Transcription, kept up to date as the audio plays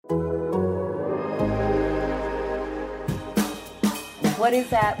what is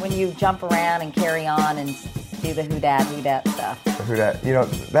that when you jump around and carry on and do the who dat stuff? The who dat,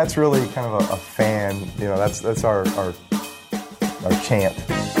 that's really kind of a fan. That's our chant.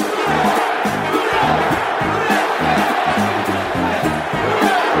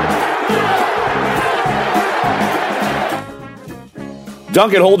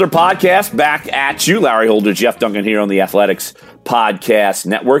 Duncan Holder podcast back at you. Larry Holder, Jeff Duncan here on the Athletics Podcast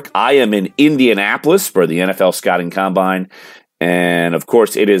Network. I am in Indianapolis for the NFL Scouting Combine. And, of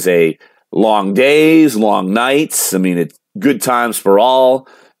course, it is a long days, long nights. I mean, it's good times for all.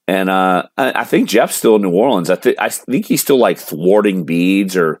 And I think Jeff's still in New Orleans. I think he's still, like, thwarting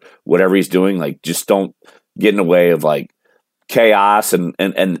beads or whatever he's doing. Like, just don't get in the way of, like, chaos and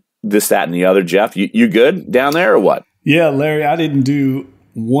this, that, and the other. Jeff, you good down there or what? Yeah, Larry, I didn't do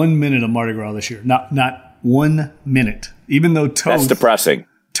 1 minute of Mardi Gras this year. Not 1 minute. Even though That's depressing.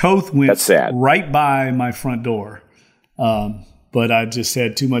 Toth went That's sad. Right by my front door. But I just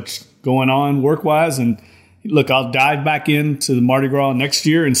had too much going on work-wise. And look, I'll dive back into the Mardi Gras next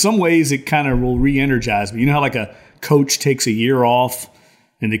year. In some ways, it kind of will re-energize me. You know how like a coach takes a year off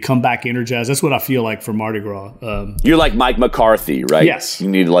and they come back energized? That's what I feel like for Mardi Gras. You're like Mike McCarthy, right? Yes. You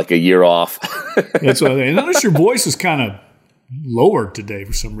need like a year off. That's what I notice your voice is kind of lowered today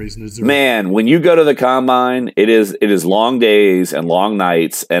for some reason. Man, when you go to the Combine, it is long days and long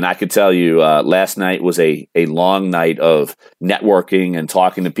nights. And I could tell you last night was a long night of networking and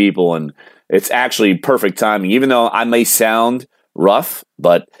talking to people. And it's actually perfect timing, even though I may sound rough,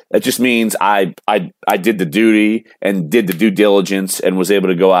 but it just means I did the duty and did the due diligence and was able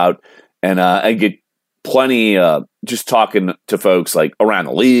to go out and get plenty just talking to folks like around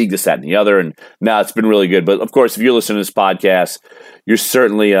the league, this, that, and the other. And now it's been really good. But of course, if you're listening to this podcast, you're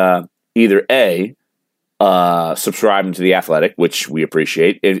certainly either A, subscribing to The Athletic, which we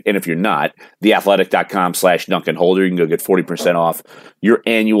appreciate. And if you're not, theathletic.com/Duncan Holder, you can go get 40% off your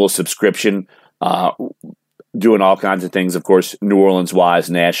annual subscription. Doing all kinds of things, of course, New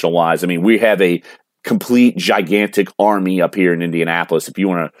Orleans-wise, national-wise. I mean, we have a complete, gigantic army up here in Indianapolis. If you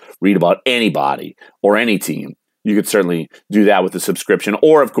want to read about anybody or any team, you could certainly do that with a subscription.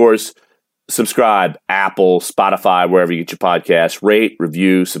 Or, of course, subscribe, Apple, Spotify, wherever you get your podcasts. Rate,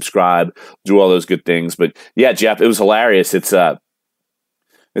 review, subscribe, do all those good things. But, yeah, Jeff, it was hilarious. It's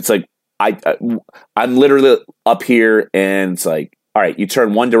like I'm literally up here, and it's like, all right, you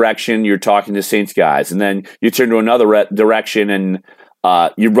turn one direction, you're talking to Saints guys, and then you turn to another direction, and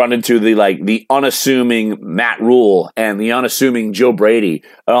you run into the unassuming Matt Rule and the unassuming Joe Brady,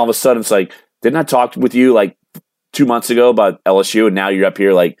 and all of a sudden it's like, didn't I talk with you like 2 months ago about LSU, and now you're up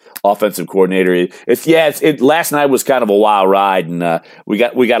here like offensive coordinator? Last night was kind of a wild ride, and we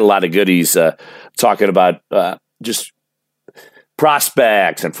got a lot of goodies talking about just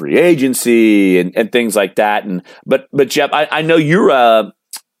prospects and free agency and things like that. But Jeff, I know you're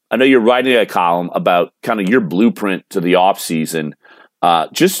writing a column about kind of your blueprint to the offseason.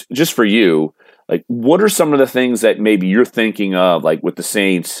 Just for you, like, what are some of the things that maybe you're thinking of, like with the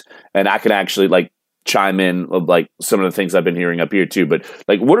Saints? And I can actually like chime in of like some of the things I've been hearing up here too. But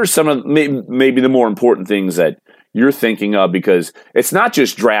like, what are some of maybe the more important things that you're thinking of? Because it's not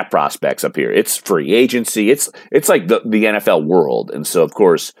just draft prospects up here; it's free agency. It's like the NFL world, and so of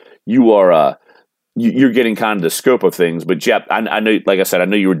course you are you're getting kind of the scope of things. But Jeff, I know, like I said, I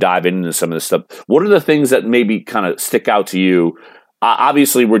know you were diving into some of this stuff. What are the things that maybe kind of stick out to you?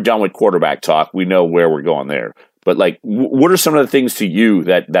 Obviously, we're done with quarterback talk. We know where we're going there. But like, what are some of the things to you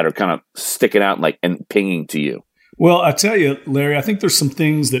that are kind of sticking out and pinging to you? Well, I tell you, Larry, I think there's some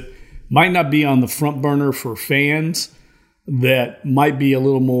things that might not be on the front burner for fans that might be a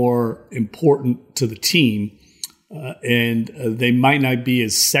little more important to the team. And they might not be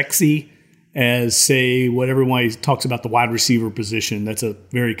as sexy as, say, what everyone talks about, the wide receiver position. That's a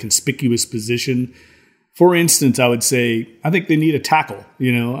very conspicuous position. For instance, I would say, I think they need a tackle.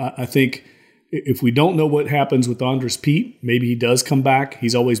 I think if we don't know what happens with Andres Pete, maybe he does come back.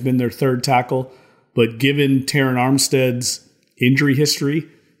 He's always been their third tackle. But given Terron Armstead's injury history,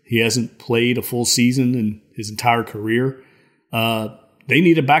 he hasn't played a full season in his entire career. They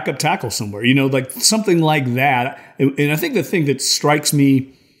need a backup tackle somewhere, like something like that. And I think the thing that strikes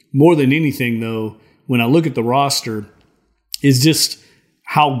me more than anything, though, when I look at the roster, is just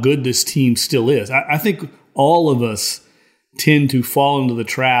how good this team still is. I think all of us tend to fall into the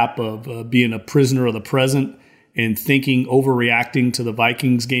trap of being a prisoner of the present and thinking, overreacting to the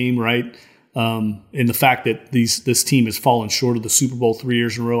Vikings game, right? And the fact that this team has fallen short of the Super Bowl 3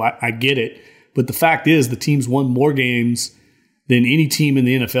 years in a row, I get it. But the fact is the team's won more games than any team in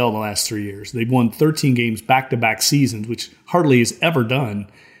the NFL in the last 3 years. They've won 13 games back-to-back seasons, which hardly is ever done.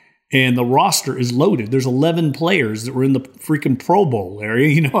 And the roster is loaded. There's 11 players that were in the freaking Pro Bowl,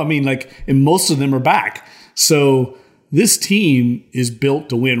 Larry. And most of them are back. So this team is built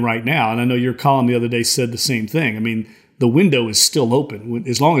to win right now. And I know your column the other day said the same thing. I mean, the window is still open.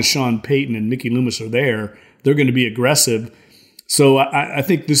 As long as Sean Payton and Mickey Loomis are there, they're going to be aggressive. So I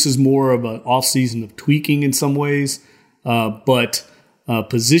think this is more of an offseason of tweaking in some ways. But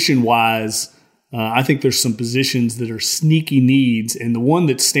position-wise, I think there's some positions that are sneaky needs, and the one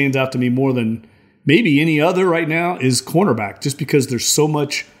that stands out to me more than maybe any other right now is cornerback, just because there's so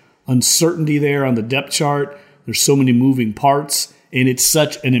much uncertainty there on the depth chart. There's so many moving parts, and it's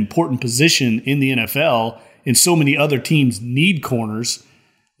such an important position in the NFL, and so many other teams need corners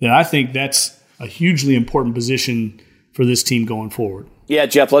that I think that's a hugely important position for this team going forward. Yeah,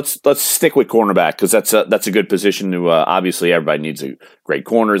 Jeff, let's stick with cornerback because that's a good position to obviously everybody needs great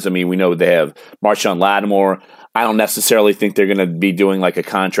corners. I mean, we know they have Marshawn Lattimore. I don't necessarily think they're going to be doing like a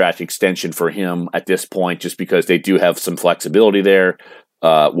contract extension for him at this point just because they do have some flexibility there,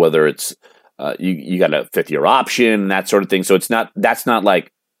 whether it's you got a 5th-year option, that sort of thing. So that's not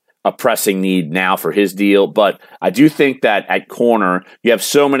like a pressing need now for his deal. But I do think that at corner, you have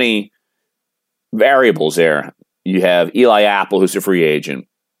so many variables there. You have Eli Apple, who's a free agent.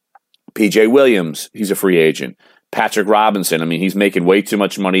 P.J. Williams, he's a free agent. Patrick Robinson, I mean, he's making way too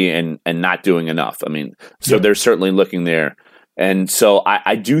much money and not doing enough. I mean, so they're certainly looking there. And so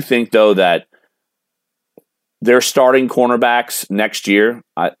I do think, though, that their starting cornerbacks next year,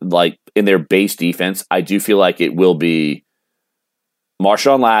 like in their base defense, I do feel like it will be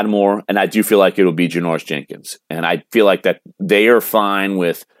Marshawn Lattimore, and I do feel like it will be Janoris Jenkins. And I feel like that they are fine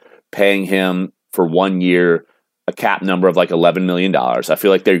with paying him for 1 year a cap number of like $11 million. I feel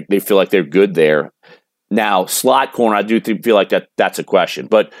like they feel like they're good there. Now, slot corner, I do feel like that's a question.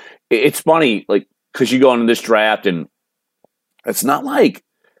 But it's funny, like, because you go into this draft and it's not like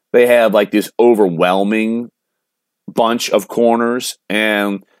they have like this overwhelming bunch of corners.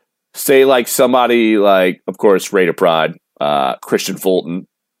 And say like somebody like, of course, Raider Pride, Christian Fulton,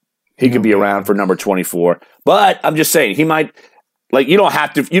 he could be around for number 24. But I'm just saying, he might. Like, you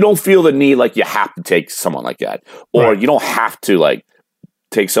don't feel the need like you have to take someone like that. Or you don't have to, like,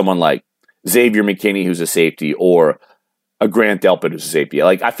 take someone like Xavier McKinney, who's a safety, or a Grant Delpit, who's a safety.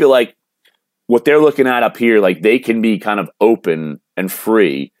 Like, I feel like what they're looking at up here, like, they can be kind of open and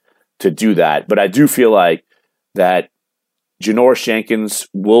free to do that. But I do feel like that Janoris Jenkins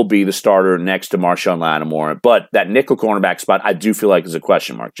will be the starter next to Marshawn Lattimore. But that nickel cornerback spot, I do feel like is a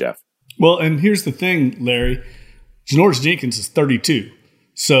question mark, Jeff. Well, and here's the thing, Larry. Janoris Jenkins is 32.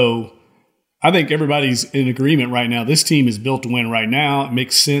 So I think everybody's in agreement right now. This team is built to win right now. It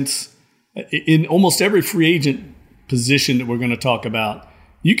makes sense. In almost every free agent position that we're going to talk about,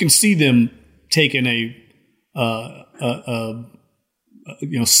 you can see them taking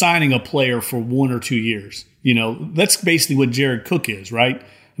signing a player for 1 or 2 years. That's basically what Jared Cook is, right? I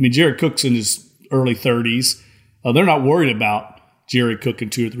mean, Jared Cook's in his early 30s. They're not worried about Jared Cook in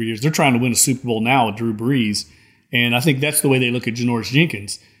 2 or 3 years. They're trying to win a Super Bowl now with Drew Brees. And I think that's the way they look at Janoris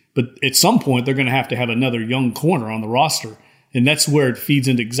Jenkins. But at some point, they're going to have another young corner on the roster. And that's where it feeds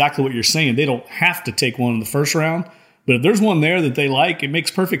into exactly what you're saying. They don't have to take one in the first round. But if there's one there that they like, it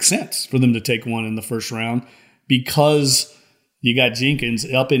makes perfect sense for them to take one in the first round because you got Jenkins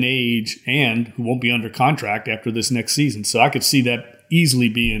up in age and who won't be under contract after this next season. So I could see that easily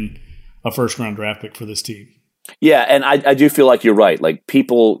being a first-round draft pick for this team. Yeah, and I do feel like you're right. Like,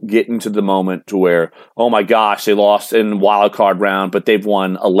 people get into the moment to where, oh my gosh, they lost in wild card round, but they've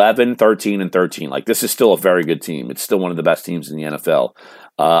won 11, 13, and 13. Like, this is still a very good team. It's still one of the best teams in the NFL.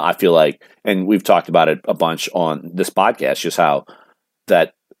 I feel like, and we've talked about it a bunch on this podcast, just how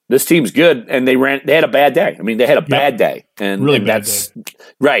that this team's good, and they had a bad day. I mean, they had a bad day. And, really and bad that's day.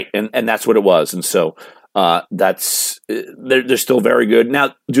 Right, and that's what it was. And so they're still very good.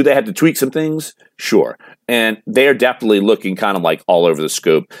 Now, do they have to tweak some things? Sure. And they're definitely looking kind of like all over the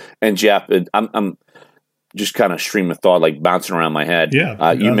scope. And Jeff, I'm just kind of stream of thought, like bouncing around my head.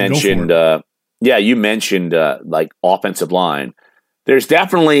 Yeah. You mentioned like offensive line. There's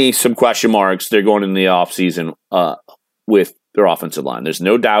definitely some question marks. They're going in the offseason with their offensive line. There's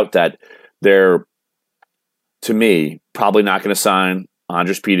no doubt that they're, to me, probably not going to sign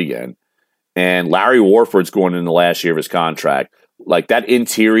Andres Pete again. And Larry Warford's going in the last year of his contract. Like, that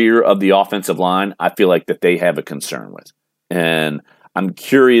interior of the offensive line, I feel like that they have a concern with. And I'm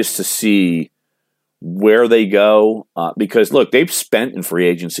curious to see where they go because, look, they've spent in free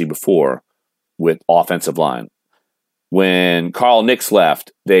agency before with offensive line. When Carl Nix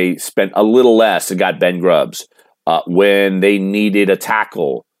left, they spent a little less and got Ben Grubbs. When they needed a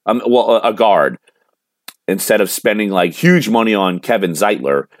tackle, a guard, instead of spending like huge money on Kevin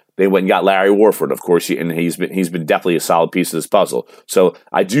Zeitler, they went and got Larry Warford, of course, and he's been definitely a solid piece of this puzzle. So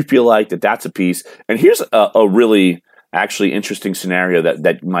I do feel like that's a piece. And here's a really actually interesting scenario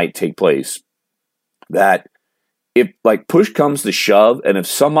that might take place. That if like push comes to shove, and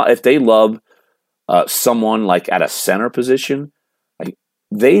if they love someone like at a center position, like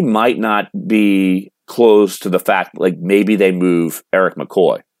they might not be close to the fact like maybe they move Eric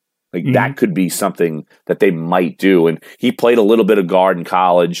McCoy. Like that could be something that they might do. And he played a little bit of guard in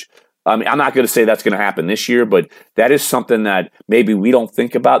college. I mean, I'm not going to say that's going to happen this year, but that is something that maybe we don't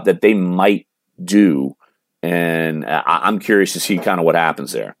think about that they might do. And I'm curious to see kind of what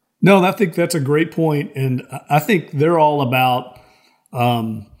happens there. No, I think that's a great point. And I think they're all about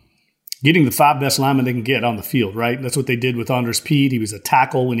getting the 5 best linemen they can get on the field, right? That's what they did with Andres Pete. He was a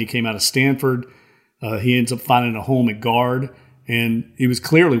tackle when he came out of Stanford. He ends up finding a home at guard. And he was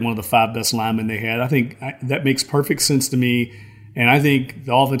clearly one of the 5 best linemen they had. I think that makes perfect sense to me. And I think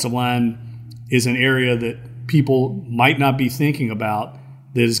the offensive line is an area that people might not be thinking about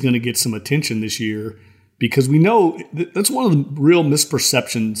that is going to get some attention this year, because we know that's one of the real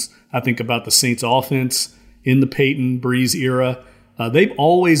misperceptions, I think, about the Saints offense in the Peyton Breeze era. They've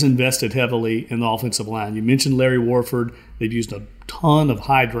always invested heavily in the offensive line. You mentioned Larry Warford. They've used a ton of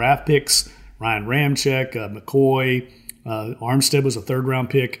high draft picks, Ryan Ramczyk, McCoy, Armstead was a 3rd-round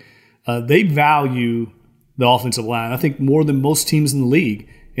pick. They value the offensive line, I think, more than most teams in the league.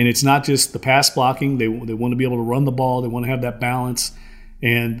 And it's not just the pass blocking. They want to be able to run the ball. They want to have that balance.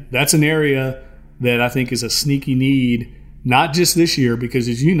 And that's an area that I think is a sneaky need, not just this year, because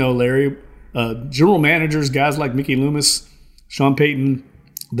as you know, Larry, general managers, guys like Mickey Loomis, Sean Payton,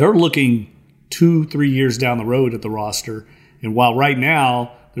 they're looking 2-3 years down the road at the roster. And while right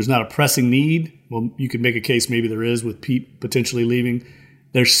now there's not a pressing need, well, you could make a case maybe there is with Pete potentially leaving.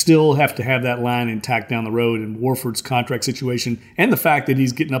 They still have to have that line intact down the road, and Warford's contract situation and the fact that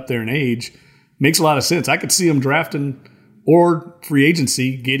he's getting up there in age makes a lot of sense. I could see him drafting or free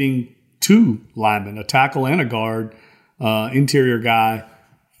agency getting 2 linemen, a tackle and a guard, interior guy,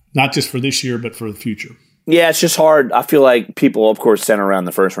 not just for this year but for the future. Yeah, it's just hard. I feel like people, of course, center around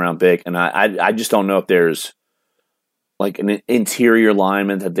the 1st-round pick, and I just don't know if there's like an interior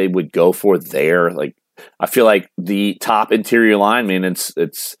lineman that they would go for there. Like, I feel like the top interior lineman,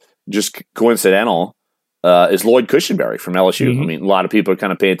 it's just coincidental, is Lloyd Cushenberry from LSU. I mean, a lot of people are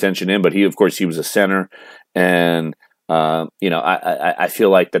kind of paying attention to him, but he was a center, and I feel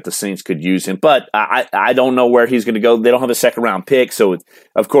like that the Saints could use him, but I don't know where he's going to go. They don't have a 2nd-round pick, so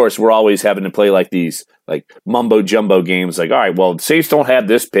of course we're always having to play like these like mumbo jumbo games. Like, all right, well, the Saints don't have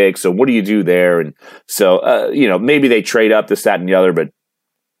this pick, so what do you do there? And so maybe they trade up this, that, and the other. But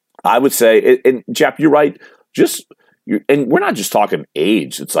I would say, and Jeff, you're right. And we're not just talking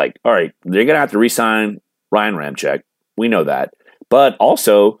age. It's like, all right, they're going to have to re-sign Ryan Ramczyk. We know that, but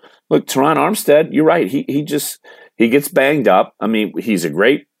also look, Teron Armstead. You're right. He gets banged up. I mean, he's a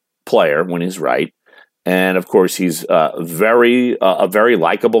great player when he's right. And, of course, he's a very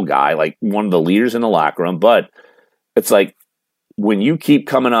likable guy, like one of the leaders in the locker room. But it's like when you keep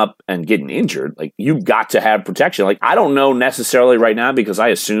coming up and getting injured, like you've got to have protection. Like I don't know necessarily right now because I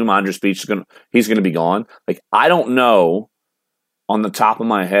assume Andres Beach he's going to be gone. Like I don't know on the top of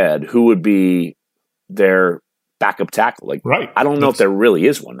my head who would be their backup tackle. Like right. I don't know if there really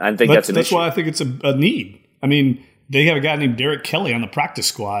is one. I think that's an issue. That's why I think it's a need. I mean, they have a guy named Derek Kelly on the practice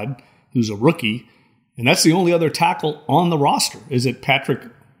squad who's a rookie, and that's the only other tackle on the roster. Is it Patrick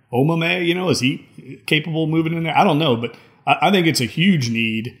Omame? Is he capable of moving in there? I don't know, but I think it's a huge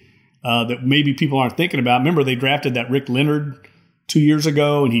need that maybe people aren't thinking about. Remember, they drafted that Rick Leonard 2 years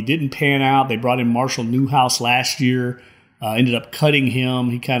ago, and he didn't pan out. They brought in Marshall Newhouse last year, ended up cutting him.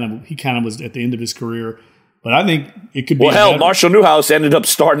 He kind of was at the end of his career. But I think it could be. Well, hell, Marshall Newhouse ended up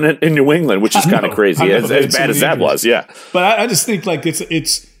starting it in New England, which is kind of crazy, as bad as that was. Yeah, but I just think like it's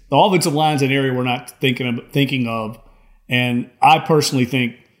the offensive line's an area we're not thinking of, and I personally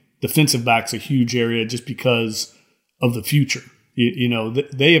think defensive back's a huge area just because of the future.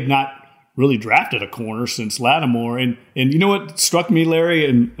 They have not really drafted a corner since Lattimore, and you know what struck me, Larry,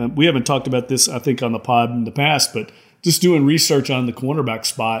 and we haven't talked about this I think on the pod in the past, but just doing research on the cornerback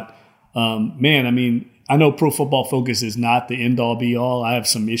spot, man, I mean. I know Pro Football Focus is not the end-all, be-all. I have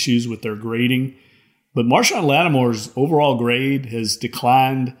some issues with their grading. But Marshawn Lattimore's overall grade has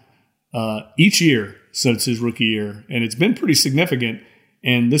declined each year since his rookie year, and it's been pretty significant.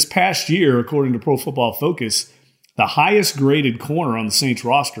 And this past year, according to Pro Football Focus, the highest-graded corner on the Saints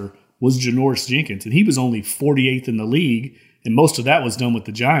roster was Janoris Jenkins, and he was only 48th in the league, and most of that was done with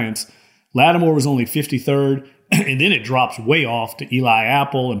the Giants. Lattimore was only 53rd, and then it drops way off to Eli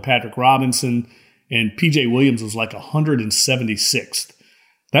Apple and Patrick Robinson. and PJ Williams was like 176th.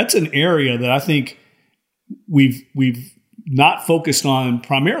 That's an area that I think we've not focused on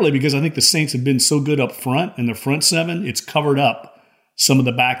primarily because I think the Saints have been so good up front and their front seven, it's covered up some of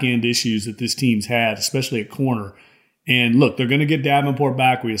the back end issues that this team's had, especially at corner. And look, they're going to get Davenport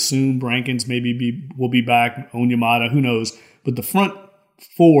back. We assume Rankins will be back, Onyemata, who knows. But the front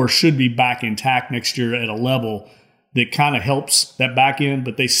four should be back intact next year at a level that kind of helps that back end.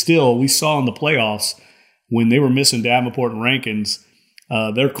 But we saw in the playoffs when they were missing Davenport and Rankins,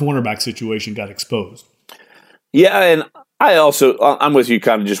 their cornerback situation got exposed. Yeah, and I'm with you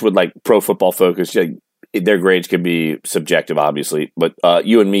kind of just with like Pro Football Focus. Their grades can be subjective, obviously, but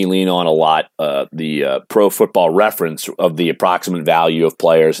you and me lean on a lot the Pro Football Reference of the approximate value of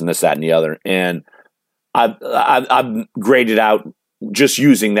players and this, that, and the other. And I've graded out just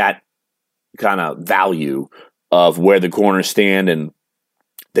using that kind of value of where the corners stand, and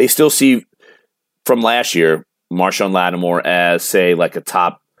they still see from last year Marshawn Lattimore as, say, like a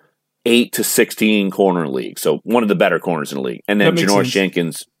top 8 to 16 corner league, so one of the better corners in the league. And then Janoris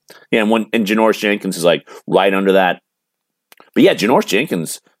Jenkins. Yeah, and Janoris Jenkins is like right under that. But yeah, Janoris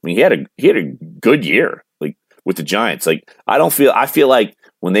Jenkins, I mean, he had a good year like with the Giants. Like I feel like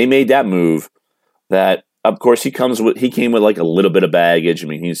when they made that move, that of course he came with like a little bit of baggage. I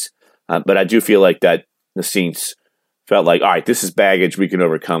mean, but I do feel like that the Saints felt like, all right, this is baggage we can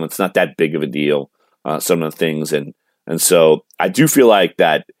overcome. It's not that big of a deal. Some of the things, and so I do feel like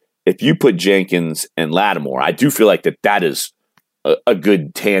that if you put Jenkins and Lattimore, I do feel like that is a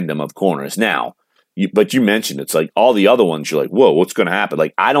good tandem of corners. Now, but you mentioned it's like all the other ones, you're like, whoa, what's going to happen?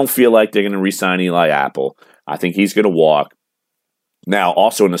 Like, I don't feel like they're going to re-sign Eli Apple. I think he's going to walk. Now,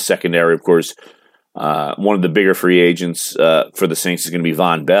 also in the secondary, of course, one of the bigger free agents for the Saints is going to be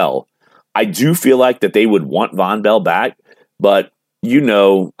Von Bell. I do feel like that they would want Von Bell back, but you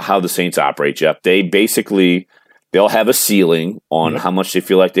know how the Saints operate, Jeff. They'll have a ceiling on how much they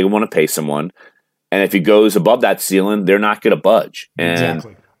feel like they want to pay someone. And if he goes above that ceiling, they're not going to budge. And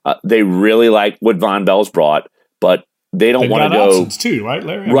exactly. They really like what Von Bell's brought, but they don't want to go. Options too, right,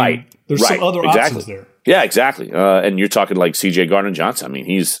 Larry? Right. There's some other options there. Yeah, exactly. And you're talking like C.J. Gardner-Johnson. I mean,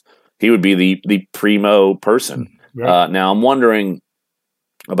 he would be the primo person. Right. Now, I'm wondering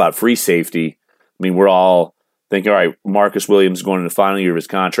about free safety. I mean, we're all thinking, all right, Marcus Williams going into the final year of his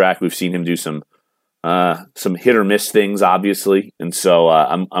contract. We've seen him do some hit or miss things, obviously, and so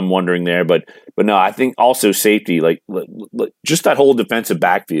I'm wondering there. But no, I think also safety, like just that whole defensive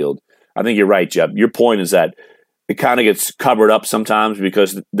backfield. I think you're right, Jeb. Your point is that it kind of gets covered up sometimes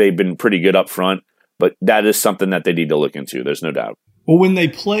because they've been pretty good up front, but that is something that they need to look into. There's no doubt. Well, when they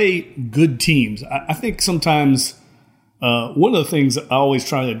play good teams, I think sometimes one of the things I always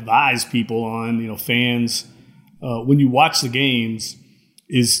try to advise people on, fans, when you watch the games,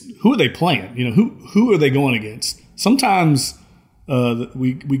 is who are they playing? Who are they going against? Sometimes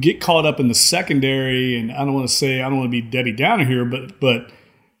we get caught up in the secondary, and I don't want to be Debbie Downer here, but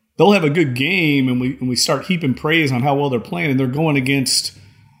they'll have a good game, and we start heaping praise on how well they're playing, and they're going against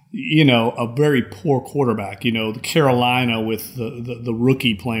a very poor quarterback. The Carolina with the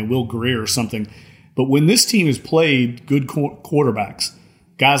rookie playing Will Greer or something. But when this team has played good quarterbacks,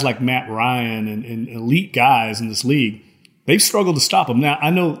 guys like Matt Ryan and elite guys in this league, they've struggled to stop them. Now, I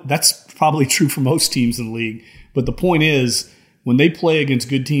know that's probably true for most teams in the league, but the point is when they play against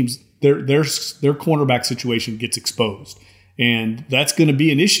good teams, their cornerback situation gets exposed. And that's going to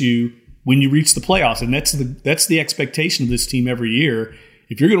be an issue when you reach the playoffs. And that's the expectation of this team every year.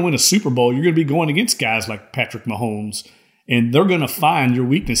 If you're going to win a Super Bowl, you're going to be going against guys like Patrick Mahomes, and they're going to find your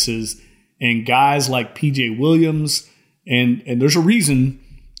weaknesses. And guys like P.J. Williams, and there's a reason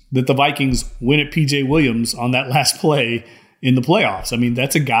that the Vikings win at P.J. Williams on that last play in the playoffs. I mean,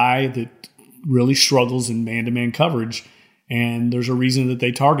 that's a guy that really struggles in man-to-man coverage, and there's a reason that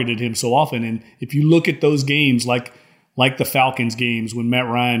they targeted him so often. And if you look at those games, like the Falcons games, when Matt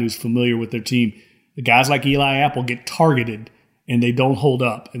Ryan, who's familiar with their team, the guys like Eli Apple get targeted, and they don't hold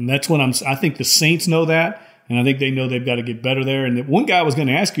up. And that's what I think the Saints know that, and I think they know they've got to get better there. And the one guy I was going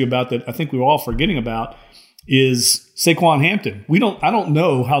to ask you about that I think we were all forgetting about is Saquon Hampton. I don't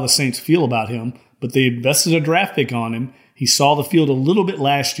know how the Saints feel about him, but they invested a draft pick on him. He saw the field a little bit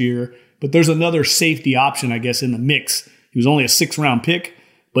last year, but there's another safety option, I guess, in the mix. He was only a 6th-round pick,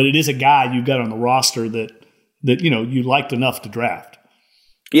 but it is a guy you've got on the roster that you liked enough to draft.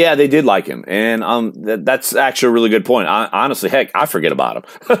 Yeah, they did like him, and that's actually a really good point. Honestly, heck, I forget about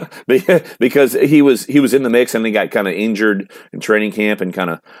him because he was in the mix and he got kind of injured in training camp and kind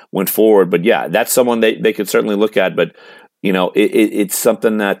of went forward. But yeah, that's someone they could certainly look at. But it's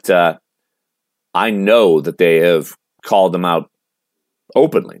something that I know that they have called him out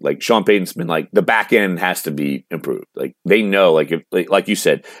openly. Like Sean Payton's been like, the back end has to be improved. Like they know, like if, like you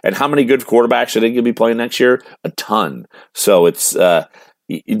said, and how many good quarterbacks are they going to be playing next year? A ton. So it's they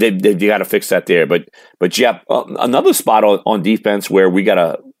got to fix that there. But yeah, another spot on defense where we got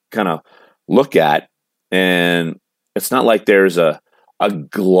to kind of look at, and it's not like there's a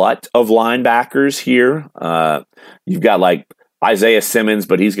glut of linebackers here. You've got like Isaiah Simmons,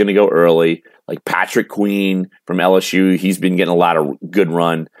 but he's going to go early. Like Patrick Queen from LSU, he's been getting a lot of good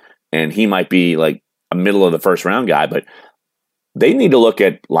run, and he might be like a middle of the first round guy. But they need to look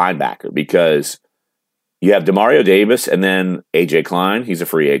at linebacker because you have Demario Davis and then AJ Klein. He's a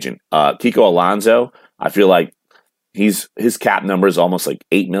free agent. Kiko Alonso, I feel like his cap number is almost like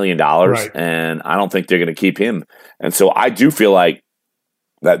 $8 million, right, and I don't think they're going to keep him. And so I do feel like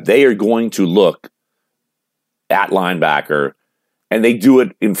that they are going to look at linebacker. And they do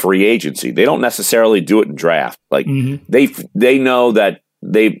it in free agency. They don't necessarily do it in draft. Like they know that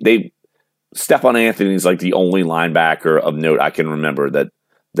they Stephon Anthony is like the only linebacker of note I can remember that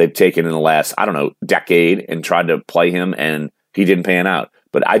they've taken in the last, I don't know, decade and tried to play him, and he didn't pan out.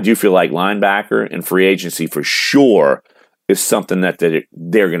 But I do feel like linebacker and free agency for sure is something that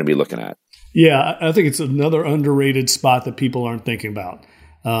they're going to be looking at. Yeah, I think it's another underrated spot that people aren't thinking about.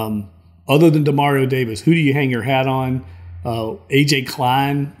 Other than Demario Davis, who do you hang your hat on? AJ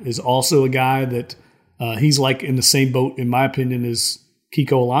Klein is also a guy that he's like in the same boat, in my opinion, as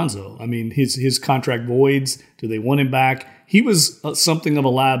Kiko Alonso. I mean, his contract voids. Do they want him back? He was something of a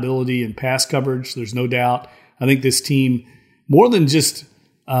liability in pass coverage. There's no doubt. I think this team, more than just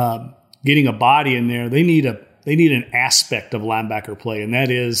getting a body in there, they need an aspect of linebacker play, and that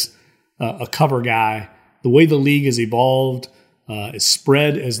is a cover guy. The way the league has evolved, as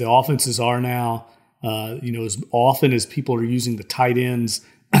spread as the offenses are now. As often as people are using the tight ends,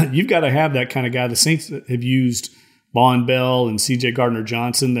 you've got to have that kind of guy. The Saints have used Von Bell and C.J.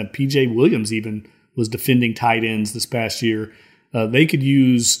 Gardner-Johnson. That P.J. Williams even was defending tight ends this past year. They could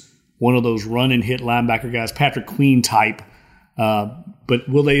use one of those run and hit linebacker guys, Patrick Queen type. But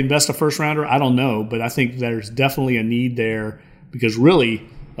will they invest a first rounder? I don't know. But I think there's definitely a need there because really,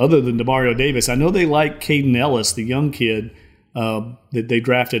 other than Demario Davis, I know they like Caden Ellis, the young kid that they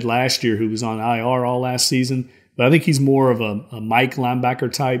drafted last year who was on IR all last season. But I think he's more of a Mike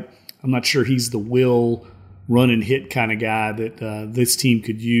linebacker type. I'm not sure he's the will run and hit kind of guy that this team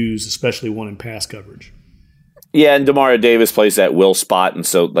could use, especially one in pass coverage. Yeah, and Demario Davis plays that will spot, and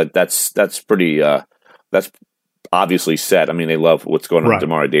so that's pretty that's obviously set. I mean, they love what's going on with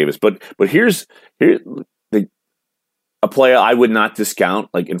Demario Davis. But here's a player I would not discount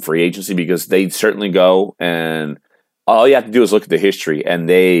like in free agency because they certainly go and all you have to do is look at the history, and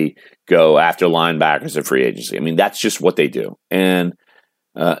they go after linebackers in free agency. I mean, that's just what they do. And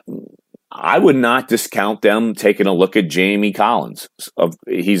I would not discount them taking a look at Jamie Collins.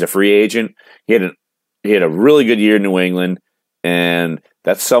 He's a free agent. He had a really good year in New England, and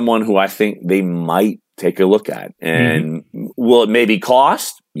that's someone who I think they might take a look at. And will it maybe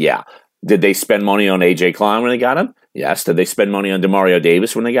cost? Yeah. Did they spend money on AJ Klein when they got him? Yes. Did they spend money on Demario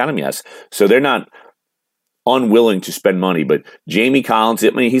Davis when they got him? Yes. So they're not unwilling to spend money, but Jamie Collins, I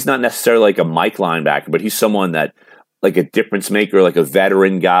mean, he's not necessarily like a Mike linebacker, but he's someone that like a difference maker, like a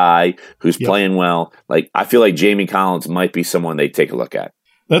veteran guy who's playing well. Like I feel like Jamie Collins might be someone they take a look at.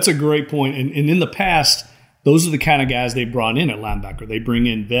 That's a great point. And in the past, those are the kind of guys they brought in at linebacker. They bring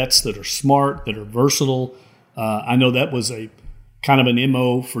in vets that are smart, that are versatile. I know that was a kind of an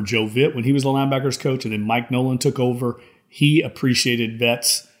MO for Joe Vitt when he was the linebackers coach, and then Mike Nolan took over. He appreciated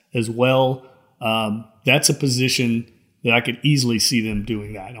vets as well. That's a position that I could easily see them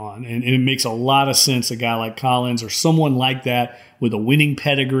doing that on. And it makes a lot of sense, a guy like Collins or someone like that with a winning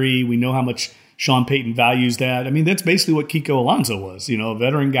pedigree. We know how much Sean Payton values that. I mean, that's basically what Kiko Alonso was, a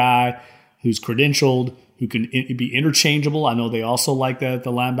veteran guy who's credentialed, who can be interchangeable. I know they also like that at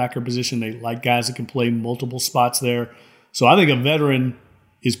the linebacker position. They like guys that can play multiple spots there. So I think a veteran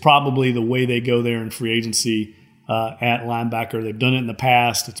is probably the way they go there in free agency at linebacker. They've done it in the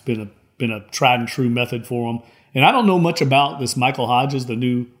past. It's been a tried and true method for them. And I don't know much about this Michael Hodges, the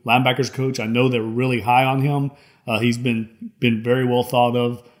new linebackers coach. I know they're really high on him. He's been very well thought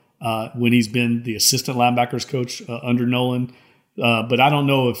of when he's been the assistant linebackers coach under Nolan. But I don't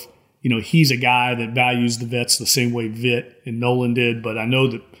know if he's a guy that values the vets the same way Vitt and Nolan did. But I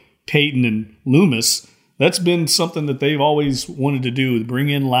know that Payton and Loomis, that's been something that they've always wanted to do, bring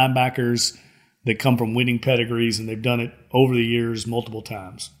in linebackers that come from winning pedigrees, and they've done it over the years multiple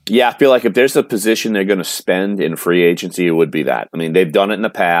times. Yeah, I feel like if there's a position they're going to spend in free agency, it would be that. I mean, they've done it in the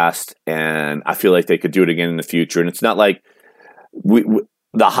past, and I feel like they could do it again in the future. And it's not like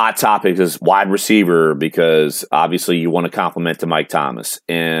the hot topic is wide receiver because obviously you want to compliment to Mike Thomas,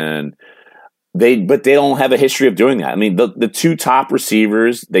 and they don't have a history of doing that. I mean, the two top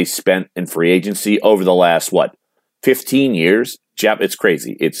receivers they spent in free agency over the last 15 years. Jeff, it's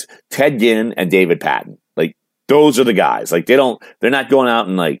crazy. It's Ted Ginn and David Patton. Like those are the guys. Like they're not going out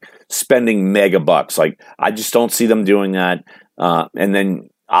and like spending mega bucks. Like I just don't see them doing that. And then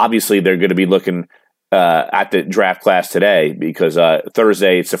obviously they're going to be looking at the draft class today because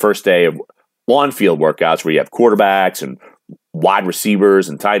Thursday, it's the first day of on-field workouts where you have quarterbacks and wide receivers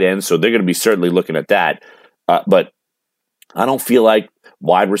and tight ends. So they're going to be certainly looking at that. But I don't feel like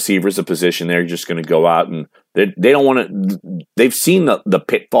wide receiver is a position they're just going to go out and they don't want to. They've seen the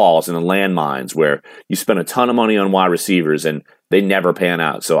pitfalls and the landmines where you spend a ton of money on wide receivers and they never pan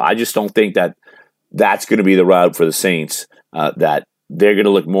out. So I just don't think that that's going to be the route for the Saints, that they're going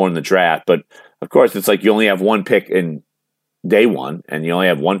to look more in the draft. But of course, it's like you only have one pick in day one and you only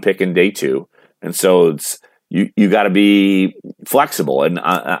have one pick in day two. And so it's you got to be flexible. And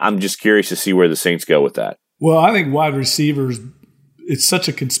I'm just curious to see where the Saints go with that. Well, I think wide receivers, it's such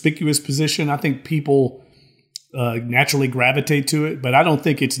a conspicuous position. I think people naturally gravitate to it, but I don't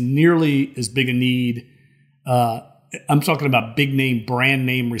think it's nearly as big a need. I'm talking about big name, brand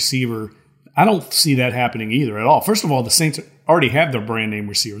name receiver. I don't see that happening either at all. First of all, the Saints already have their brand name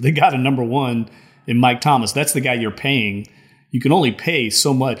receiver. They got a number one in Mike Thomas. That's the guy you're paying. You can only pay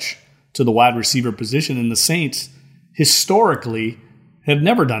so much to the wide receiver position, and the Saints historically have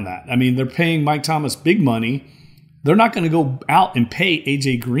never done that. I mean, they're paying Mike Thomas big money. They're not going to go out and pay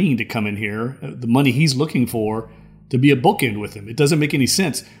A.J. Green to come in here, the money he's looking for, to be a bookend with him. It doesn't make any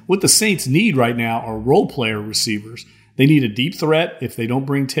sense. What the Saints need right now are role player receivers. They need a deep threat if they don't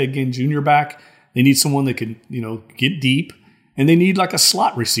bring Ted Ginn Jr. back. They need someone that can, get deep. And they need like a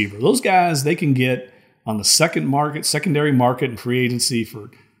slot receiver. Those guys they can get on the secondary market and free agency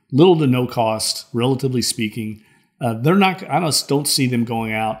for little to no cost, relatively speaking. They're not. I just don't see them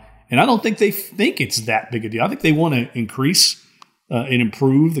going out. And I don't think they think it's that big a deal. I think they want to increase and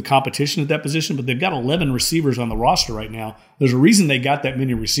improve the competition at that position, but they've got 11 receivers on the roster right now. There's a reason they got that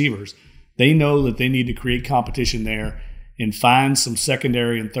many receivers. They know that they need to create competition there and find some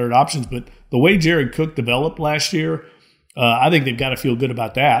secondary and third options. But the way Jared Cook developed last year, I think they've got to feel good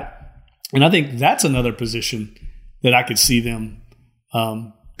about that. And I think that's another position that I could see them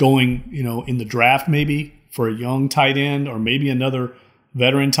going, in the draft maybe for a young tight end or maybe another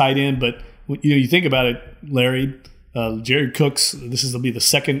veteran tight end. But, you think about it, Larry, Jared Cook's, this will be the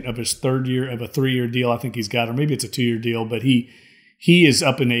second of his third year of a 3-year deal I think he's got, or maybe it's a 2-year deal, but he is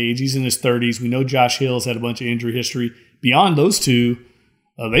up in age. He's in his 30s. We know Josh Hill's had a bunch of injury history. Beyond those two,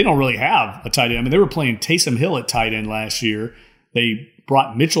 they don't really have a tight end. I mean, they were playing Taysom Hill at tight end last year. They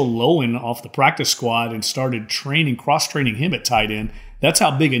brought Mitchell Lowen off the practice squad and started cross-training him at tight end. That's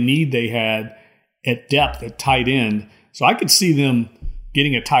how big a need they had at depth at tight end. So I could see them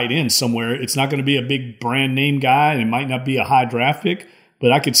getting a tight end somewhere. It's not going to be a big brand name guy, and it might not be a high draft pick,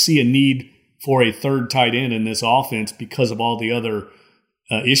 but I could see a need for a third tight end in this offense because of all the other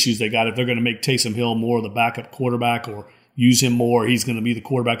issues they got. If they're going to make Taysom Hill more of the backup quarterback or use him more, he's going to be the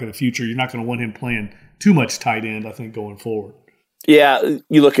quarterback of the future. You're not going to want him playing too much tight end, I think, going forward. Yeah,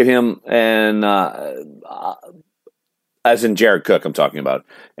 you look at him, and as in Jared Cook I'm talking about,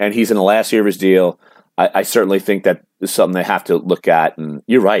 and he's in the last year of his deal. I certainly think that is something they have to look at. And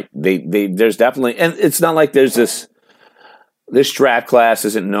you're right. There's definitely, and it's not like there's this draft class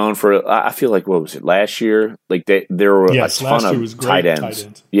isn't known for, I feel like, what was it, last year? Like there were a ton of tight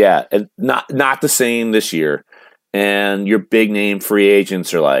ends. Yeah. And not the same this year. And your big name free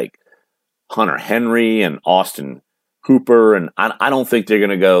agents are like Hunter Henry and Austin Hooper. And I don't think they're going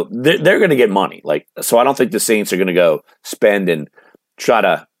to go, they're going to get money. So I don't think the Saints are going to go spend and try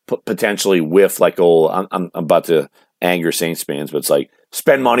to potentially whiff I'm about to anger Saints fans, but it's like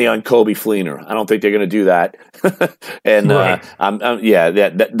spend money on Coby Fleener. I don't think they're going to do that. And right.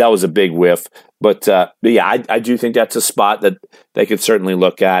 That was a big whiff. But yeah, I do think that's a spot that they could certainly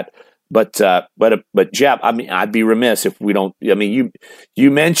look at. But Jeff, I mean, I'd be remiss if we don't. I mean,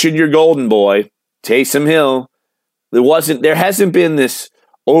 you mentioned your golden boy, Taysom Hill. There hasn't been this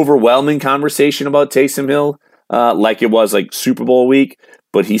overwhelming conversation about Taysom Hill like it was like Super Bowl week.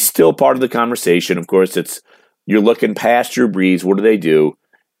 But he's still part of the conversation. Of course, you're looking past Drew Brees. What do?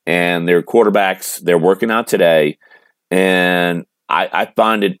 And their quarterbacks, they're working out today. And I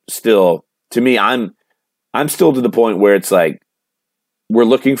find it still, to me, I'm still to the point where it's like we're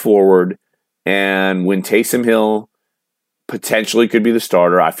looking forward. And when Taysom Hill potentially could be the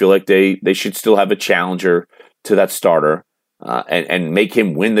starter, I feel like they should still have a challenger to that starter and make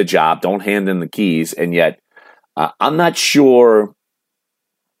him win the job. Don't hand him the keys. And yet, I'm not sure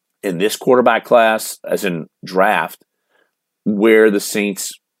in this quarterback class, as in draft, where the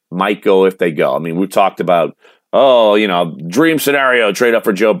Saints might go if they go. I mean, we've talked about, dream scenario, trade up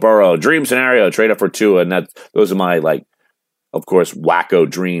for Joe Burrow. Dream scenario, trade up for Tua. And those are my, of course, wacko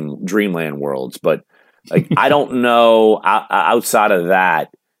dreamland worlds. But I don't know outside of that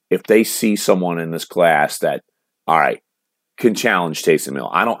if they see someone in this class that, all right, can challenge Taysom Hill.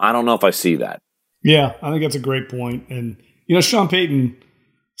 I don't know if I see that. Yeah, I think that's a great point. And, Sean Payton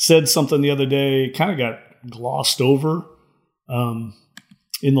said something the other day, kind of got glossed over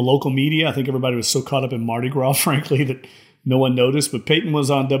in the local media. I think everybody was so caught up in Mardi Gras, frankly, that no one noticed. But Payton was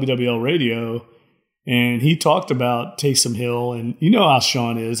on WWL radio, and he talked about Taysom Hill. And you know how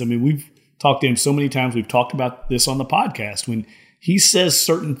Sean is. I mean, we've talked to him so many times. We've talked about this on the podcast. When he says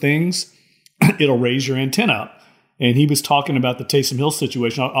certain things, it'll raise your antenna up. And he was talking about the Taysom Hill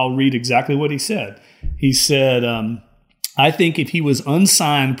situation. I'll read exactly what he said. He said, I think if he was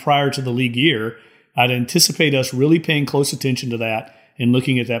unsigned prior to the league year, I'd anticipate us really paying close attention to that and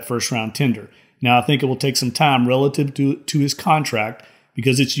looking at that first-round tender. Now, I think it will take some time relative to his contract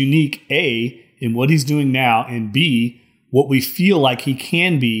because it's unique, A, in what he's doing now, and B, what we feel like he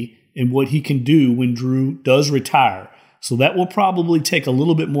can be and what he can do when Drew does retire. So that will probably take a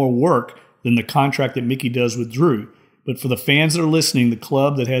little bit more work than the contract that Mickey does with Drew. But for the fans that are listening, the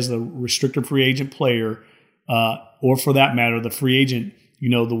club that has the restricted free agent player, or for that matter, the free agent,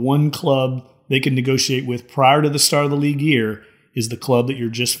 the one club they can negotiate with prior to the start of the league year is the club that you're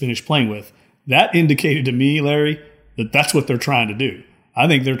just finished playing with. That indicated to me, Larry, that that's what they're trying to do. I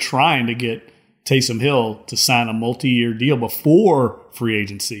think they're trying to get Taysom Hill to sign a multi-year deal before free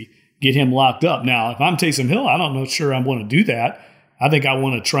agency, get him locked up. Now, if I'm Taysom Hill, I don't know sure I want to do that. I think I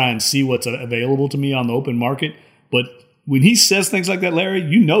want to try and see what's available to me on the open market. But when he says things like that, Larry,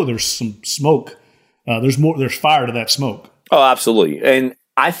 there's some smoke. There's fire to that smoke. Oh, absolutely. And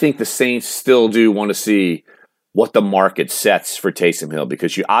I think the Saints still do want to see what the market sets for Taysom Hill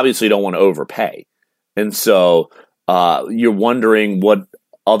because you obviously don't want to overpay. And so you're wondering what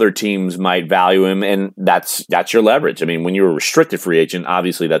other teams might value him, and that's your leverage. I mean, when you're a restricted free agent,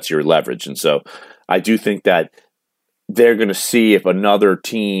 obviously that's your leverage. And so I do think that they're going to see if another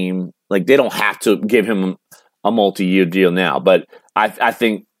team, they don't have to give him a multi-year deal now. But I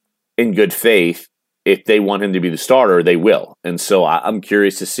think in good faith, if they want him to be the starter, they will. And so I'm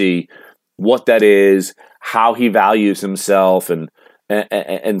curious to see what that is, how he values himself and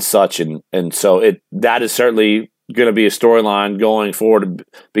such. And so that is certainly going to be a storyline going forward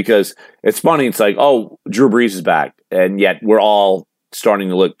because it's funny. It's like, oh, Drew Brees is back. And yet we're all starting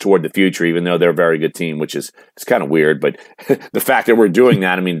to look toward the future, even though they're a very good team, which is it's kind of weird. But the fact that we're doing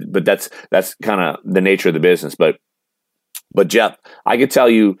that, I mean, but that's kind of the nature of the business. But Jeff, I could tell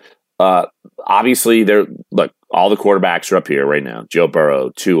you, obviously, all the quarterbacks are up here right now: Joe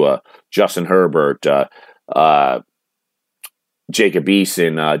Burrow, Tua, Justin Herbert, Jacob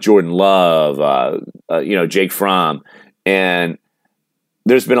Eason, Jordan Love, Jake Fromm, and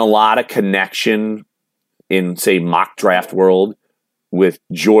there's been a lot of connection in, say, mock draft world with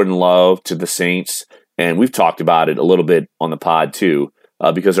Jordan Love to the Saints. And we've talked about it a little bit on the pod too,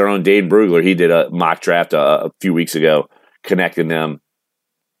 because our own Dane Brugler, he did a mock draft a few weeks ago, connecting them.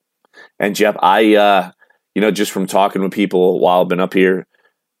 And Jeff, I just from talking with people while I've been up here,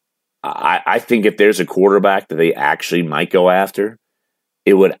 I think if there's a quarterback that they actually might go after,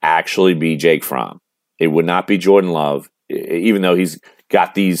 it would actually be Jake Fromm. It would not be Jordan Love, even though he's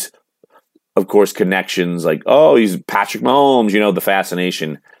got these, of course, connections like, oh, he's Patrick Mahomes, the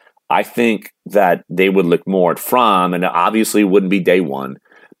fascination. I think that they would look more at Fromm, and obviously it wouldn't be day one.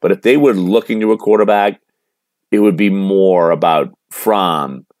 But if they were looking to a quarterback, it would be more about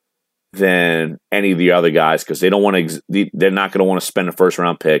Fromm than any of the other guys because they don't want to. They're not going to want to spend a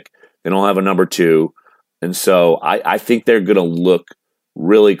first-round pick. They don't have a number 2, and so I think they're going to look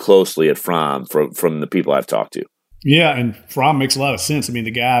really closely at Fromm from the people I've talked to. Yeah, and Fromm makes a lot of sense. I mean,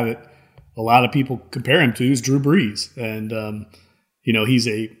 the guy that a lot of people compare him to is Drew Brees. And, he's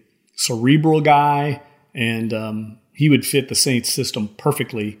a cerebral guy, and he would fit the Saints system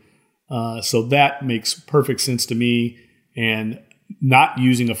perfectly. So that makes perfect sense to me. And not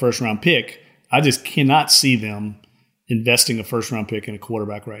using a first-round pick, I just cannot see them investing a first-round pick in a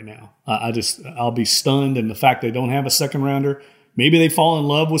quarterback right now. I'll be stunned. And the fact they don't have a second-rounder, maybe they fall in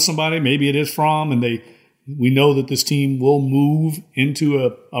love with somebody. Maybe it is Fromm, and we know that this team will move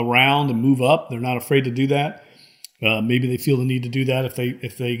into a round and move up. They're not afraid to do that. Maybe they feel the need to do that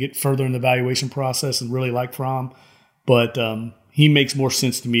if they get further in the evaluation process and really like Fromm. But he makes more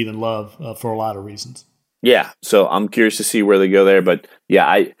sense to me than Love for a lot of reasons. Yeah, so I'm curious to see where they go there. But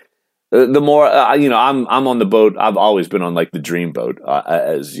yeah, the more I'm on the boat. I've always been on like the dream boat,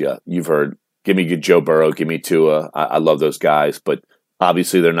 as you've heard. Give me Joe Burrow, give me Tua. I love those guys, but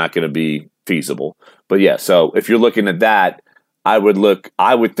obviously they're not going to be feasible. But yeah, so if you're looking at that, I would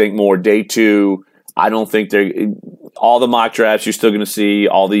think more day 2. I don't think all the mock drafts you're still going to see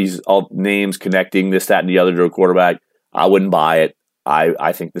all names connecting this, that, and the other to a quarterback. I wouldn't buy it.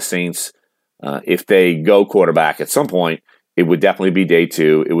 I think the Saints, if they go quarterback at some point, it would definitely be day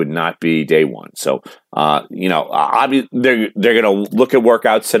 2. It would not be day 1. So, they're going to look at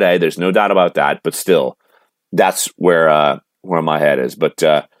workouts today. There's no doubt about that. But still, that's where my head is. But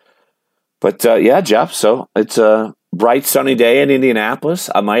yeah, Jeff. So it's a bright, sunny day in Indianapolis.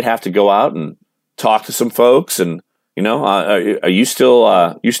 I might have to go out and talk to some folks. And are you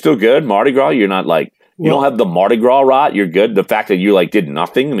still good? Mardi Gras? You're not like. You don't have the Mardi Gras rot. You're good. The fact that you did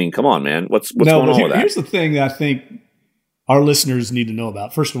nothing. I mean, come on, man. What's going on with that? Here's the thing that I think our listeners need to know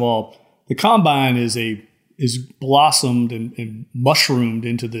about. First of all, the Combine is blossomed and mushroomed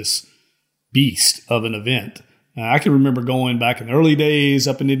into this beast of an event. I can remember going back in the early days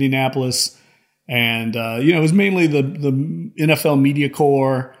up in Indianapolis, and it was mainly the NFL media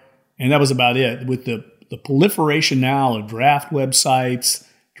corps, and that was about it. With the proliferation now of draft websites,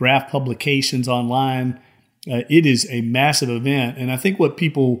 draft publications online, it is a massive event. And I think what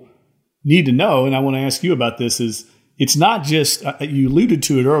people need to know, and I want to ask you about this, is it's not just you alluded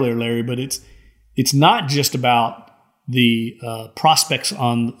to it earlier, Larry, but it's not just about the prospects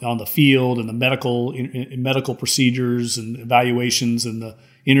on the field and the medical procedures and evaluations and the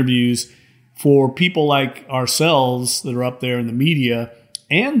interviews. For people like ourselves that are up there in the media,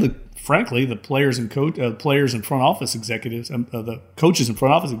 and frankly the players and players and front office executives, the coaches and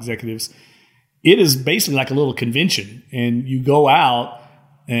front office executives, it is basically like a little convention, and you go out.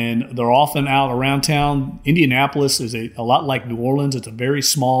 And they're often out around town. Indianapolis is a lot like New Orleans. It's a very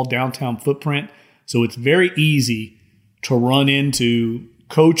small downtown footprint. So it's very easy to run into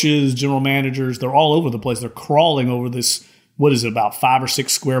coaches, general managers. They're all over the place. They're crawling over this, what is it, about 5 or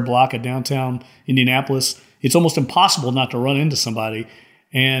 6 square block of downtown Indianapolis. It's almost impossible not to run into somebody.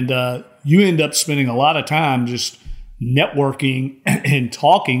 And you end up spending a lot of time just networking and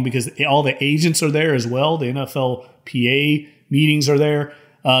talking because all the agents are there as well. The NFLPA meetings are there.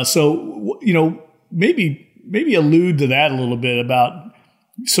 So maybe allude to that a little bit about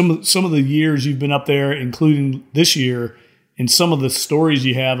some of the years you've been up there, including this year, and some of the stories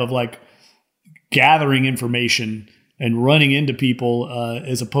you have of like gathering information and running into people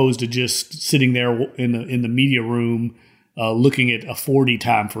as opposed to just sitting there in the media room looking at a 40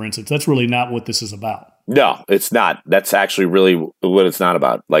 time, for instance. That's really not what this is about. No, it's not. That's actually really what it's not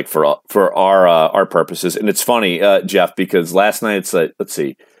about. Like for our purposes. And it's funny, Jeff, because last night it's let's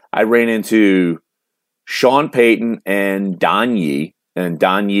see, I ran into Sean Payton and Don Yee, and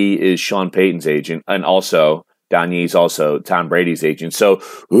Don Yee is Sean Payton's agent, and also Don Yee's also Tom Brady's agent. So,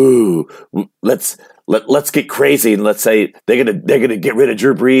 let's get crazy and let's say they're gonna get rid of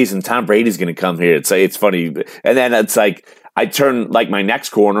Drew Brees and Tom Brady's gonna come here. It's funny, and then it's like I turn like my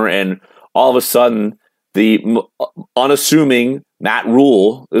next corner and all of a sudden, the unassuming Matt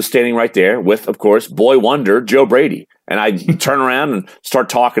Rule is standing right there with, of course, boy wonder Joe Brady, and I turn around and start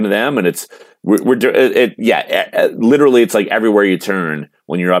talking to them, and literally, it's like everywhere you turn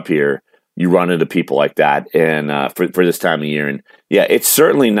when you're up here, you run into people like that, and for this time of year, and yeah, it's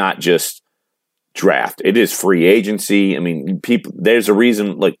certainly not just draft; it is free agency. I mean, people. There's a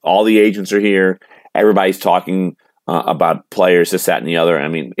reason, like all the agents are here. Everybody's talking about players, this, that, and the other. I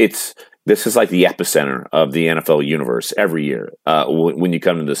mean, this is like the epicenter of the NFL universe every year when you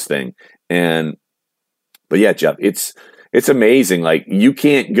come to this thing. But yeah, Jeff, it's amazing. Like you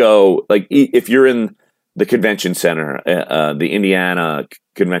can't go, like if you're in the convention center, the Indiana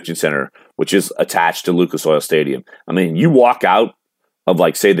Convention Center, which is attached to Lucas Oil Stadium. I mean, you walk out of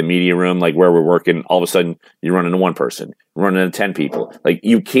like, say, the media room, like where we're working, all of a sudden you run into one person, you run into 10 people. Like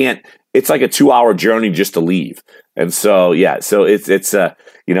you can't, it's like a 2-hour journey just to leave. And so, yeah, so it's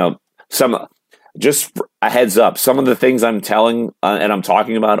just a heads up, some of the things I'm telling and I'm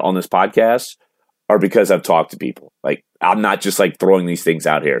talking about on this podcast are because I've talked to people. Like I'm not just like throwing these things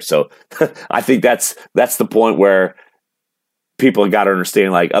out here. So I think that's the point where people got to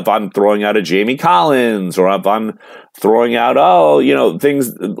understand, like if I'm throwing out a Jamie Collins or if I'm throwing out,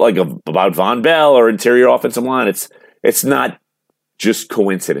 things like about Von Bell or interior offensive line, it's not just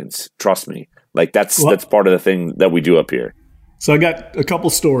coincidence. Trust me. Like that's part of the thing that we do up here. So I got a couple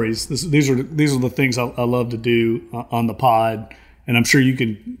stories. These are the things I love to do on the pod, and I'm sure you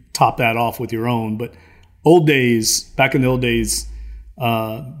can top that off with your own. But back in the old days,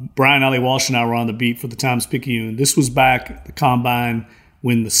 Brian Ali Walsh and I were on the beat for the Times-Picayune. This was back at the Combine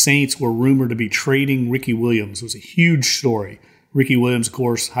when the Saints were rumored to be trading Ricky Williams. It was a huge story. Ricky Williams, of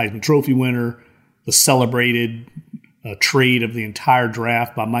course, Heisman Trophy winner, the celebrated trade of the entire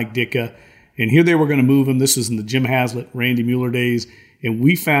draft by Mike Ditka. And here they were going to move him. This was in the Jim Haslett, Randy Mueller days. And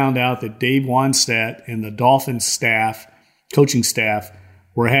we found out that Dave Wannstedt and the Dolphins staff, coaching staff,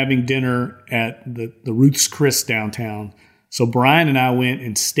 were having dinner at the Ruth's Chris downtown. So Brian and I went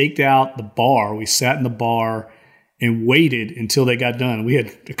and staked out the bar. We sat in the bar and waited until they got done. We had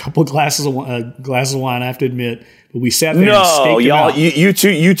a couple of glasses of wine, I have to admit, but we sat there and staked y'all, out.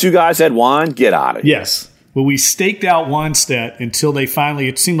 you two guys had wine? Get out of here. Yes. But we staked out Wannstedt until they finally,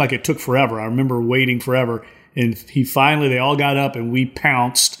 it seemed like it took forever. I remember waiting forever. And they all got up and we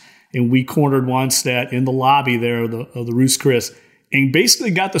pounced and we cornered Wannstedt in the lobby there of the Ruth's Chris and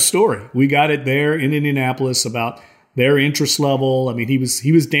basically got the story. We got it there in Indianapolis about their interest level. I mean, he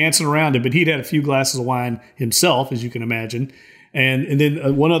was dancing around it, but he'd had a few glasses of wine himself, as you can imagine. And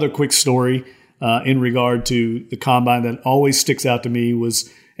then one other quick story in regard to the Combine that always sticks out to me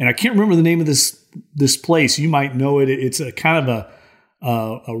was, and I can't remember the name of this place. You might know it. It's a kind of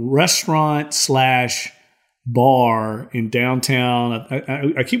a restaurant / bar in downtown.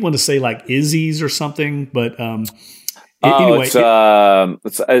 I keep wanting to say like Izzy's or something, but anyway,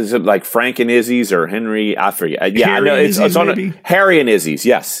 is it like Frank and Izzy's or Henry? I forget. Yeah, Harry I know it's on Harry and Izzy's.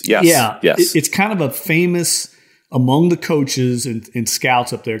 Yes. It's kind of a famous among the coaches and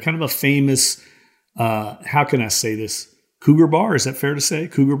scouts up there. Kind of a famous. How can I say this? Cougar bar? Is that fair to say?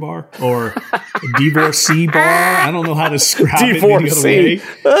 Cougar bar or divorcee bar? I don't know how to describe it any other way.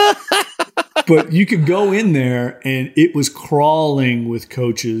 But you could go in there and it was crawling with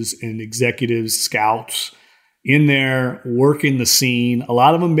coaches and executives, scouts in there working the scene. A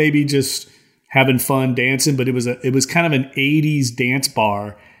lot of them maybe just having fun dancing, but it was kind of an 80s dance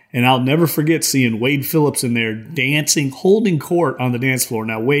bar. And I'll never forget seeing Wade Phillips in there dancing, holding court on the dance floor.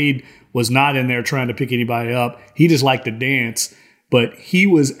 Now, Wade was not in there trying to pick anybody up. He just liked to dance, but he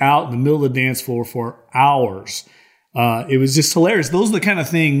was out in the middle of the dance floor for hours. It was just hilarious. Those are the kind of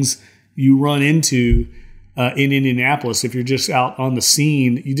things you run into in Indianapolis. If you're just out on the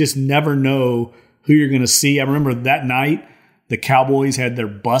scene, you just never know who you're going to see. I remember that night, the Cowboys had their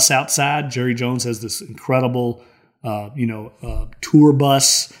bus outside. Jerry Jones has this incredible, tour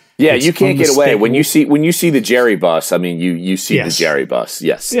bus. Yeah, you can't get away when you see the Jerry bus. I mean, you see the Jerry bus.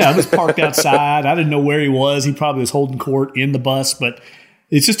 Yes. Yeah, it was parked outside. I didn't know where he was. He probably was holding court in the bus, but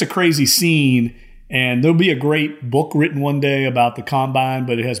it's just a crazy scene. And there'll be a great book written one day about the Combine,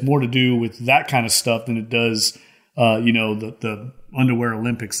 but it has more to do with that kind of stuff than it does, the underwear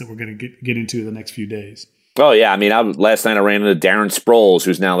Olympics that we're going to get into the next few days. Oh, yeah. I mean, last night I ran into Darren Sproles,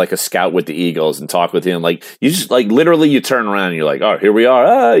 who's now like a scout with the Eagles, and talked with him. Like, you just like literally you turn around and you're like, oh, here we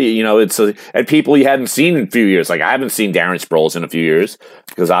are. And people you hadn't seen in a few years. Like, I haven't seen Darren Sproles in a few years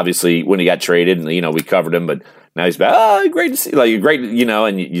because obviously when he got traded and, we covered him, but now he's back. Oh, great to see. Like, great,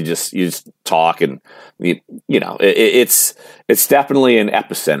 and you just talk and, it's definitely an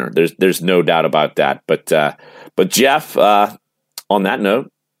epicenter. There's no doubt about that. But Jeff, on that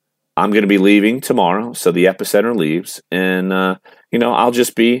note, I'm going to be leaving tomorrow, so the epicenter leaves, and I'll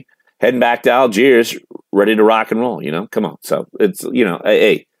just be heading back to Algiers, ready to rock and roll. Come on. So it's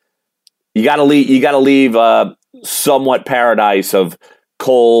hey, you got to leave somewhat paradise of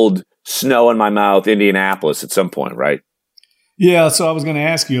cold snow in my mouth, Indianapolis at some point, right? Yeah. So I was going to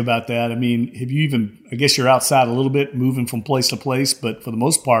ask you about that. I mean, I guess you're outside a little bit, moving from place to place, but for the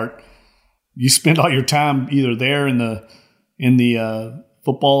most part, you spend all your time either there in the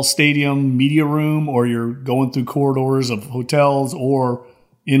football stadium media room, or you're going through corridors of hotels or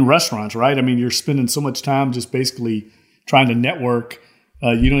in restaurants, right? I mean, you're spending so much time just basically trying to network.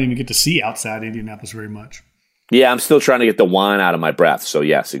 You don't even get to see outside Indianapolis very much. Yeah, I'm still trying to get the wine out of my breath. So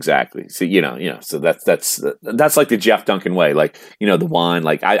yes, exactly. So so that's like the Jeff Duncan way. Like the wine.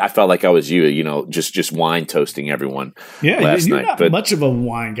 Like I felt like I was you. Just wine toasting everyone. Yeah, last you're night. Not much of a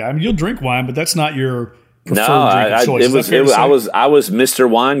wine guy. I mean, you'll drink wine, but that's not your preferred drink of choice. I was Mr.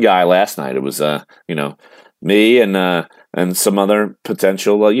 Wine Guy last night. It was me and some other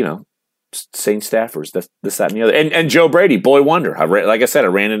potential Saint staffers, this, that, and the other, and Joe Brady, boy wonder. Like I said, I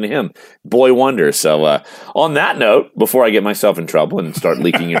ran into him, boy wonder. So on that note, before I get myself in trouble and start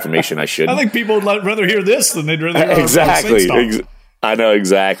leaking information I shouldn't, I think people would rather hear this than they'd rather hear exactly. I know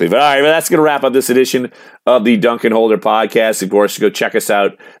exactly. But all right, well, that's going to wrap up this edition of the Duncan Holder podcast. Of course, go check us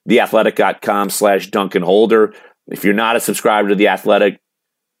out, theathletic.com/Duncan Holder. If you're not a subscriber to The Athletic,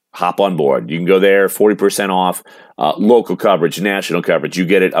 hop on board. You can go there, 40% off, local coverage, national coverage. You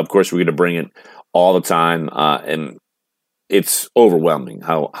get it. Of course, we're going to bring it all the time. And it's overwhelming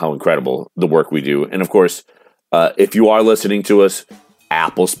how incredible the work we do. And of course, if you are listening to us,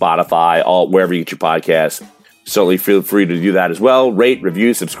 Apple, Spotify, all wherever you get your podcasts. Certainly feel free to do that as well. Rate,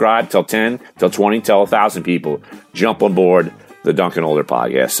 review, subscribe. Tell 10, tell 20, tell 1,000 people. Jump on board the Duncan Older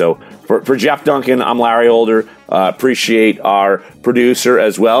podcast. So for Jeff Duncan, I'm Larry Older. Appreciate our producer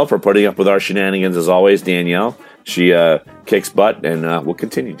as well for putting up with our shenanigans as always, Danielle. She kicks butt and will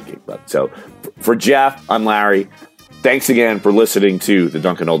continue to kick butt. So for Jeff, I'm Larry. Thanks again for listening to the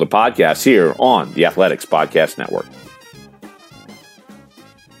Duncan Older podcast here on the Athletics Podcast Network.